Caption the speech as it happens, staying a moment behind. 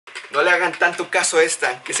No le hagan tanto caso a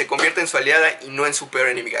esta, que se convierta en su aliada y no en su peor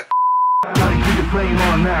enemiga.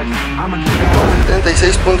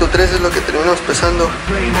 36.3 es lo que terminamos pesando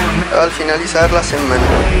al finalizar la semana.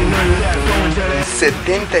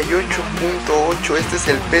 78.8, este es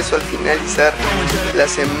el peso al finalizar la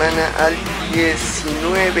semana al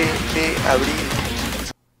 19 de abril.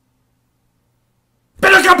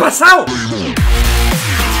 ¿Pero qué ha pasado?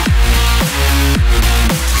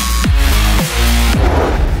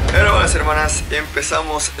 Hermanos, hermanas,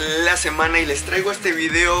 empezamos la semana y les traigo este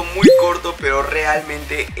video muy corto pero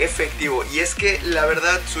realmente efectivo. Y es que la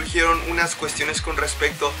verdad surgieron unas cuestiones con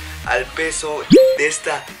respecto al peso de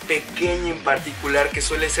esta pequeña en particular, que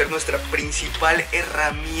suele ser nuestra principal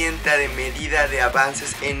herramienta de medida de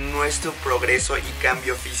avances en nuestro progreso y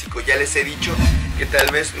cambio físico. Ya les he dicho que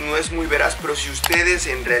tal vez no es muy veraz, pero si ustedes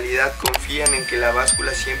en realidad confían en que la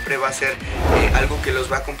báscula siempre va a ser algo que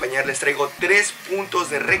los va a acompañar, les traigo 3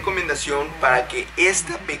 puntos de recomendación para que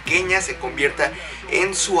esta pequeña se convierta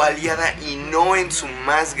en su aliada y no en su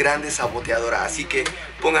más grande saboteadora. Así que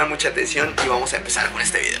pongan mucha atención y vamos a empezar con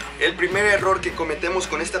este video. El primer error que cometemos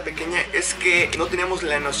con esta pequeña es que no tenemos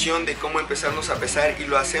la noción de cómo empezarnos a pesar y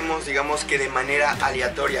lo hacemos, digamos que de manera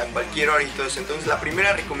aleatoria, a cualquier hora y todo eso. Entonces la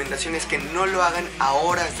primera recomendación es que no lo hagan a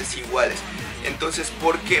horas desiguales. Entonces,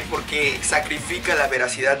 ¿por qué? Porque sacrifica la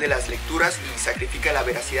veracidad de las lecturas y sacrifica la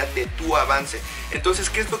veracidad de tu avance.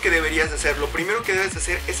 Entonces, ¿qué es lo que deberías de hacer? Lo primero que debes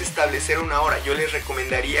hacer es establecer una hora. Yo les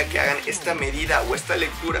recomendaría que hagan esta medida o esta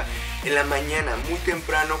lectura en la mañana, muy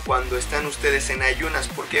temprano, cuando están ustedes en ayunas.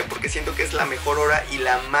 ¿Por qué? Porque siento que es la mejor hora y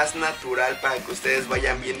la más natural para que ustedes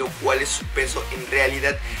vayan viendo cuál es su peso en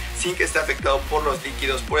realidad, sin que esté afectado por los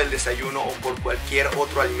líquidos, por el desayuno o por cualquier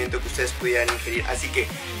otro alimento que ustedes pudieran ingerir. Así que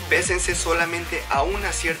pésense solamente a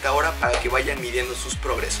una cierta hora para que vayan midiendo sus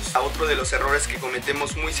progresos. Otro de los errores que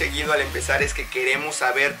cometemos muy seguido al empezar es que queremos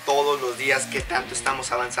saber todos los días qué tanto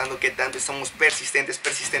estamos avanzando, qué tanto estamos persistentes.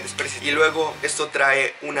 Y luego esto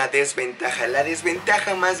trae una desventaja. La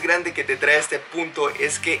desventaja más grande que te trae este punto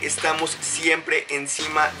es que estamos siempre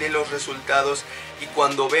encima de los resultados. Y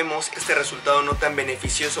cuando vemos este resultado no tan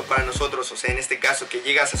beneficioso para nosotros, o sea, en este caso que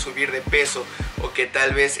llegas a subir de peso o que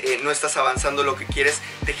tal vez no estás avanzando lo que quieres,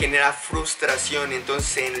 te genera frustración.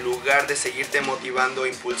 Entonces, en lugar de seguirte motivando,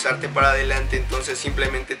 impulsarte para adelante, entonces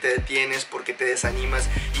simplemente te detienes porque te desanimas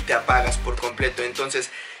y te apagas por completo.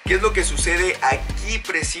 Entonces, ¿qué es lo que sucede aquí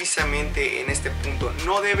precisamente en este punto?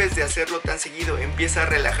 No debes de hacerlo tan seguido, empieza a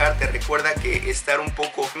relajarte. Recuerda que estar un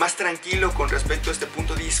poco más tranquilo con respecto a este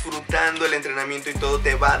punto, disfrutando el entrenamiento y todo,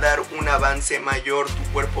 te va a dar un avance mayor, tu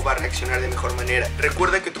cuerpo va a reaccionar de mejor manera.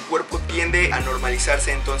 Recuerda que tu cuerpo tiende a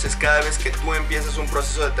normalizarse, entonces cada vez que tú empiezas un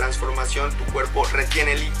proceso de transformación, tu cuerpo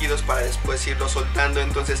retiene líquidos para después irlo soltando,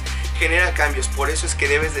 entonces genera cambios. Por eso es que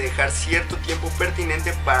debes de dejar cierto tiempo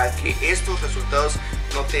pertinente para que estos resultados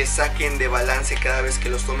no te saquen de balance cada vez que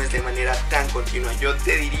los tomes de manera tan continua. Yo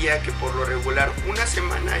te diría que por lo regular una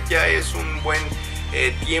semana ya es un buen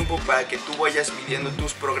tiempo para que tú vayas midiendo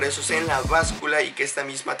tus progresos en la báscula y que esta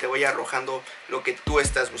misma te vaya arrojando lo que tú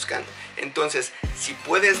estás buscando. Entonces, si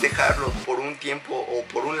puedes dejarlo por un tiempo o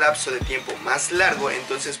por un lapso de tiempo más largo,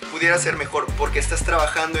 entonces pudiera ser mejor, porque estás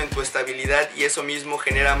trabajando en tu estabilidad y eso mismo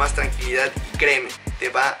genera más tranquilidad y créeme, te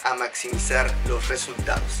va a maximizar los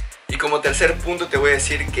resultados. Y como tercer punto te voy a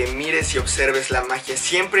decir que mires y observes la magia.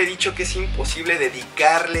 Siempre he dicho que es imposible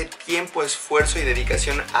dedicarle tiempo, esfuerzo y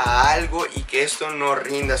dedicación a algo y que esto no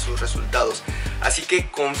rinda sus resultados. Así que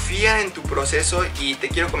confía en tu proceso y te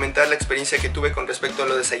quiero comentar la experiencia que tuve con respecto a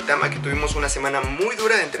lo de Saitama, que tuvimos una semana muy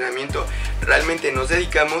dura de entrenamiento. Realmente nos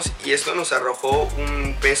dedicamos y esto nos arrojó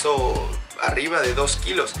un peso arriba de 2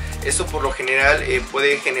 kilos. Esto por lo general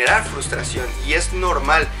puede generar frustración y es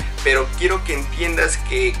normal, pero quiero que entiendas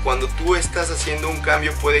que cuando tú estás haciendo un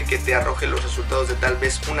cambio puede que te arroje los resultados de tal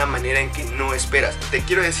vez una manera en que no esperas. Te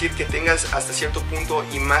quiero decir que tengas hasta cierto punto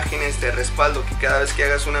imágenes de respaldo, que cada vez que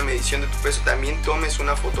hagas una medición de tu peso también tomes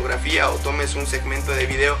una fotografía o tomes un segmento de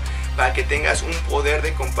video para que tengas un poder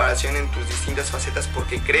de comparación en tus distintas facetas,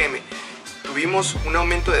 porque créeme, tuvimos un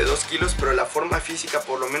aumento de 2 kilos, pero la forma física,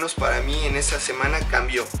 por lo menos para mí en esa semana,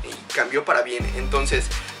 cambió y cambió para bien. Entonces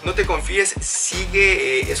no te confíes,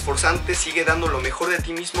 sigue esforzándote, sigue dando lo mejor de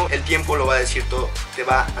ti mismo. El tiempo lo va a decir todo, te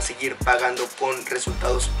va a seguir pagando con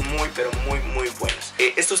resultados muy pero muy buenos.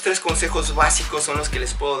 Estos 3 consejos básicos son los que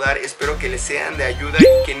les puedo dar. Espero que les sean de ayuda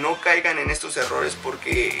y que no caigan en estos errores,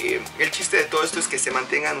 porque el chiste de todo esto es que se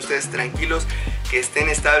mantengan ustedes tranquilos, que estén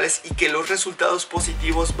estables y que los resultados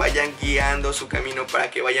positivos vayan guiando su camino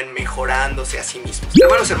para que vayan mejorándose a sí mismos.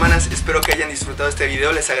 Hermanos, hermanas, espero que hayan disfrutado este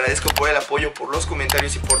video. Les agradezco por el apoyo, por los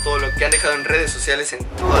comentarios y por todo lo que han dejado en redes sociales, en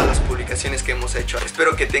todas las publicaciones que hemos hecho.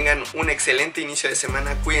 Espero que tengan un excelente inicio de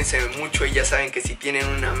semana. Cuídense mucho y ya saben que si tienen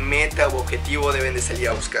una meta u objetivo deben de salir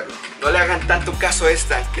a buscarlo. No le hagan tanto caso a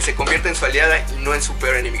esta, que se convierta en su aliada y no en su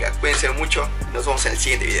peor enemiga. Cuídense mucho. Nos vemos en el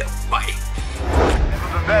siguiente video. Bye.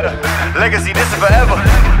 Legacy, this is forever.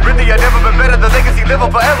 Really, I never been better. The legacy live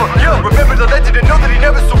on forever. Yo, remember the legend and know that he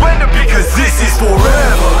never surrendered. Because this is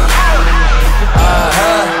forever.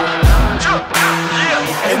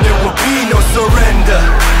 And there will be no surrender.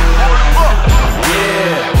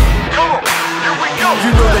 Yeah. Come on, here we go.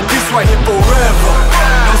 You know that this right here forever.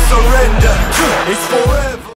 No surrender. It's forever.